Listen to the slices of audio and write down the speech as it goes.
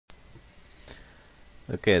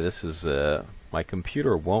Okay, this is my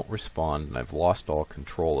computer won't respond, and I've lost all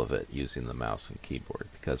control of it using the mouse and keyboard,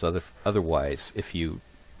 because otherwise, if you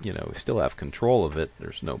still have control of it,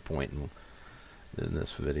 there's no point in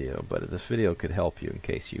this video. But this video could help you in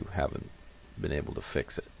case you haven't been able to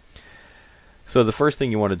fix it. So the first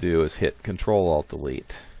thing you want to do is hit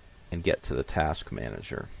Control-Alt-Delete and get to the Task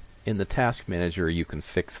Manager. In the Task Manager, you can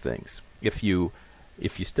fix things. If you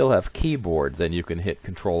still have keyboard, then you can hit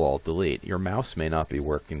Control-Alt-Delete. Your mouse may not be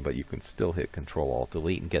working, but you can still hit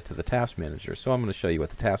Control-Alt-Delete and get to the Task Manager. So I'm going to show you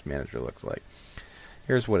what the Task Manager looks like.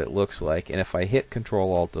 Here's what it looks like, and if I hit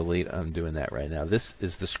Control-Alt-Delete, I'm doing that right now. This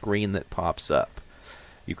is the screen that pops up.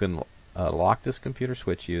 You can lock this computer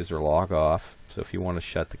switch user, log off. So if you want to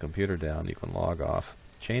shut the computer down, you can log off,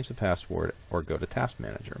 change the password, or go to Task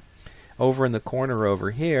Manager. Over in the corner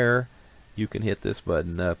over here, you can hit this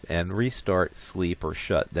button up and restart, sleep, or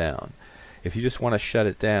shut down. If you just want to shut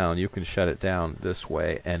it down, you can shut it down this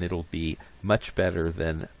way, and it'll be much better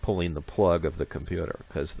than pulling the plug of the computer,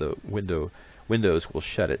 because the Windows will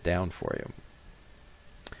shut it down for you.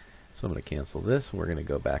 So I'm going to cancel this, and we're going to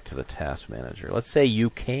go back to the Task Manager. Let's say you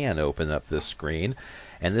can open up this screen,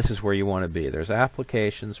 and this is where you want to be. There's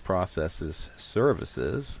Applications, Processes,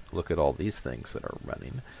 Services. Look at all these things that are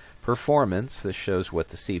running. Performance, this shows what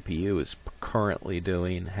the CPU is currently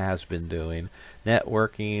doing, has been doing.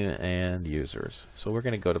 Networking, and Users. So we're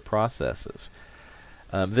going to go to Processes.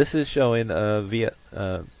 This is showing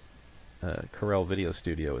Corel Video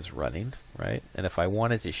Studio is running, right? And if I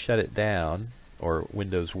wanted to shut it down, or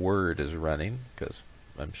Windows Word is running, because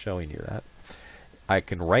I'm showing you that, I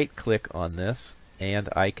can right-click on this, and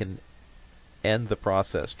I can end the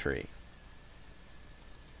process tree.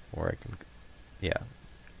 Or I can,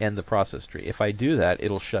 end the process tree. If I do that,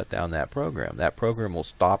 it'll shut down that program. That program will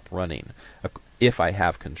stop running if I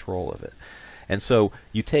have control of it. And so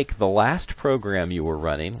you take the last program you were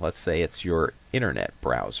running, let's say it's your internet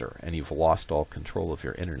browser, and you've lost all control of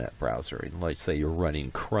your internet browser. And let's say you're running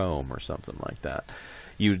Chrome or something like that.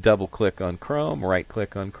 You double-click on Chrome,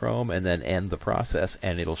 right-click on Chrome, and then end the process,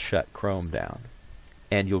 and it'll shut Chrome down.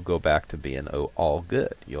 And you'll go back to being all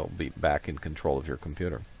good. You'll be back in control of your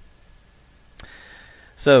computer.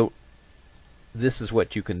 So this is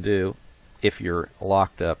what you can do if you're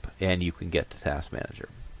locked up and you can get to Task Manager.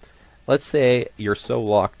 Let's say you're so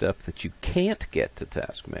locked up that you can't get to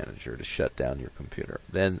Task Manager to shut down your computer.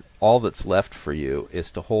 Then all that's left for you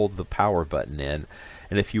is to hold the power button in,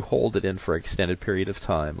 and if you hold it in for an extended period of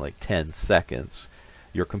time, like 10 seconds,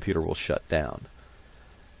 your computer will shut down.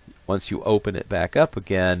 Once you open it back up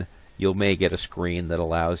again, you may get a screen that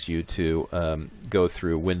allows you to go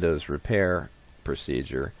through Windows repair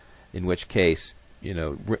procedure, in which case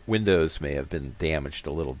Windows may have been damaged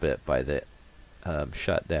a little bit by the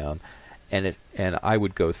shutdown, and I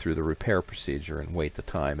would go through the repair procedure and wait the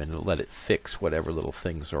time and let it fix whatever little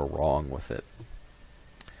things are wrong with it.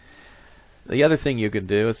 The other thing you can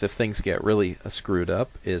do is, if things get really screwed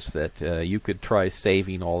up, is that you could try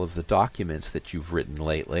saving all of the documents that you've written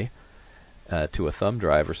lately to a thumb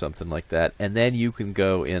drive or something like that, and then you can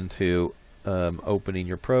go into opening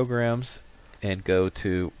your programs and go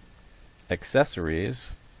to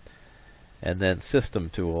Accessories, and then System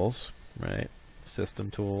Tools, right?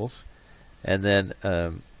 System Tools, and then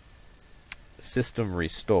System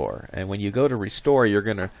Restore. And when you go to Restore, you're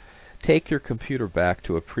going to take your computer back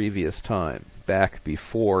to a previous time, back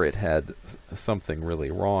before it had something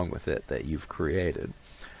really wrong with it that you've created.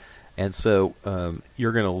 And so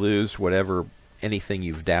you're going to lose anything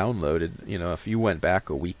you've downloaded. If you went back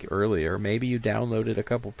a week earlier, maybe you downloaded a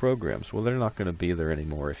couple programs. Well, they're not going to be there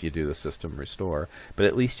anymore if you do the System Restore, but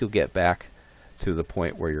at least you'll get back to the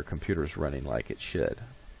point where your computer's running like it should.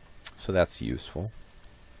 So that's useful.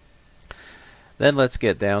 Then let's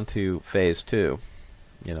get down to phase 2.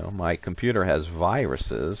 My computer has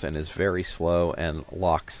viruses and is very slow and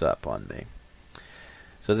locks up on me.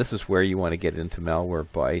 So this is where you want to get into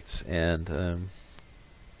Malwarebytes, and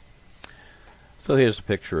so here's a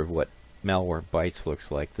picture of what Malwarebytes looks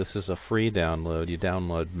like. This is a free download. You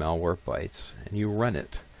download Malwarebytes and you run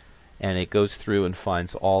it, and it goes through and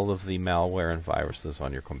finds all of the malware and viruses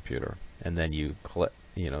on your computer, and then you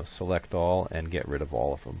select all and get rid of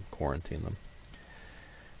all of them, quarantine them.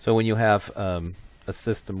 So when you have a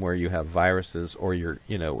system where you have viruses, or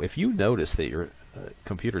if you notice that your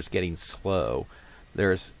computer's getting slow,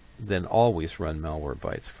 then always run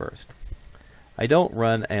Malwarebytes first. I don't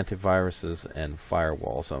run antiviruses and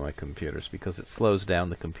firewalls on my computers because it slows down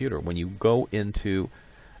the computer. When you go into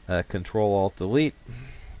Control-Alt-Delete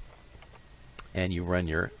and you run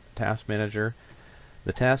your Task Manager,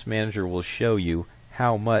 the Task Manager will show you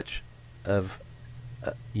how much of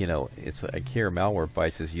you know, it's like here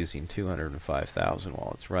Malwarebytes is using 205,000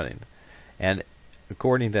 while it's running, and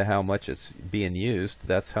according to how much it's being used,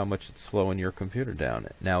 that's how much it's slowing your computer down.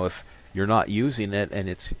 Now, if you're not using it and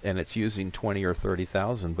it's using 20 or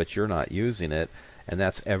 30,000, but you're not using it, and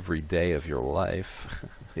that's every day of your life,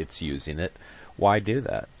 it's using it. Why do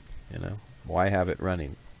that? You know, why have it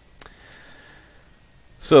running?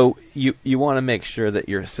 So you want to make sure that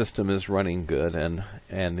your system is running good,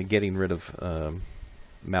 and getting rid of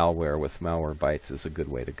malware with Malwarebytes is a good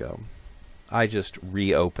way to go. I just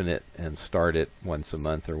reopen it and start it once a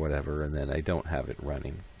month or whatever, and then I don't have it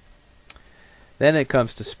running. Then it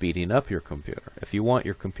comes to speeding up your computer. If you want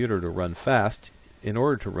your computer to run fast, in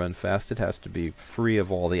order to run fast, it has to be free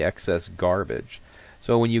of all the excess garbage.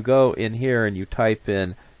 So when you go in here and you type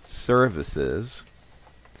in services,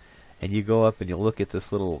 and you go up and you look at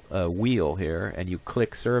this little wheel here, and you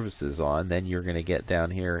click services on, then you're going to get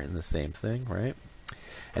down here in the same thing, right?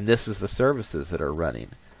 And this is the services that are running.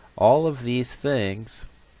 All of these things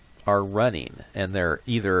are running, and they're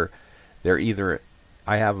either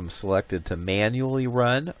I have them selected to manually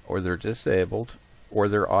run, or they're disabled, or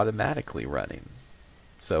they're automatically running.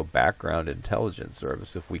 So background intelligence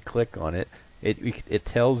service, if we click on it, it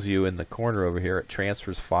tells you in the corner over here, it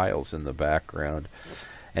transfers files in the background,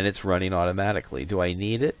 and it's running automatically. Do I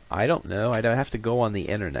need it? I don't know. I don't have to go on the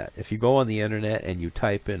internet. If you go on the internet and you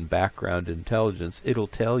type in background intelligence, it'll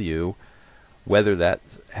tell you whether that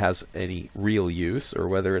has any real use or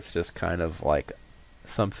whether it's just kind of like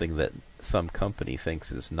something that some company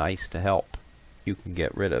thinks is nice to help. You can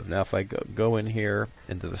get rid of. Now if I go in here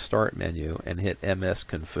into the start menu and hit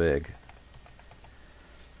msconfig,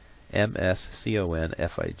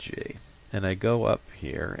 msconfig, and I go up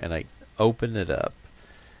here and I open it up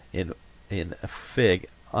in Fig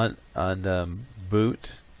on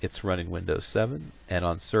boot, it's running Windows 7, and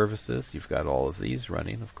on services you've got all of these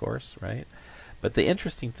running, of course, right? But the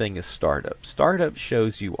interesting thing is startup. Startup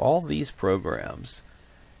shows you all these programs.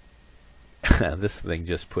 This thing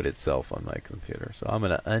just put itself on my computer, so I'm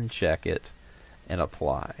going to uncheck it and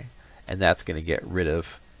apply, and that's going to get rid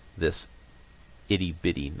of this itty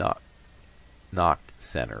bitty knock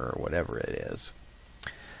center or whatever it is.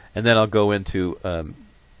 And then I'll go into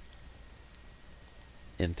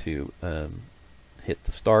hit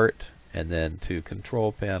the start, and then to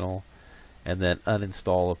control panel, and then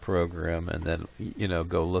uninstall a program, and then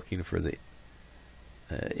go looking for the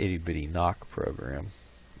itty bitty knock program,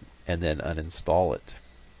 and then uninstall it.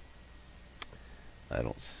 I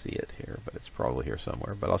don't see it here, but it's probably here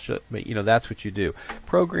somewhere. But I'll show. But that's what you do.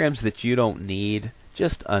 Programs that you don't need,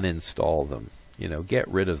 just uninstall them. Get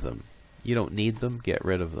rid of them. You don't need them, get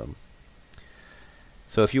rid of them.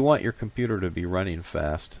 So if you want your computer to be running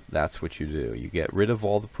fast, that's what you do. You get rid of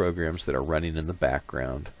all the programs that are running in the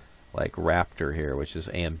background, like Raptor here, which is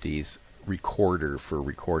AMD's recorder for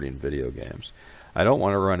recording video games. I don't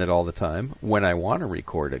want to run it all the time. When I want to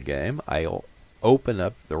record a game, I'll open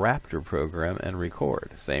up the Raptor program and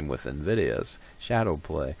record. Same with NVIDIA's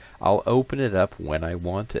Shadowplay. I'll open it up when I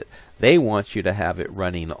want it. They want you to have it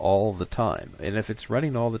running all the time. And if it's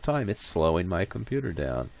running all the time, it's slowing my computer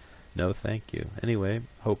down. No, thank you. Anyway,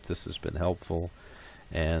 hope this has been helpful,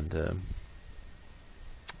 and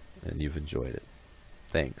you've enjoyed it.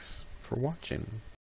 Thanks for watching.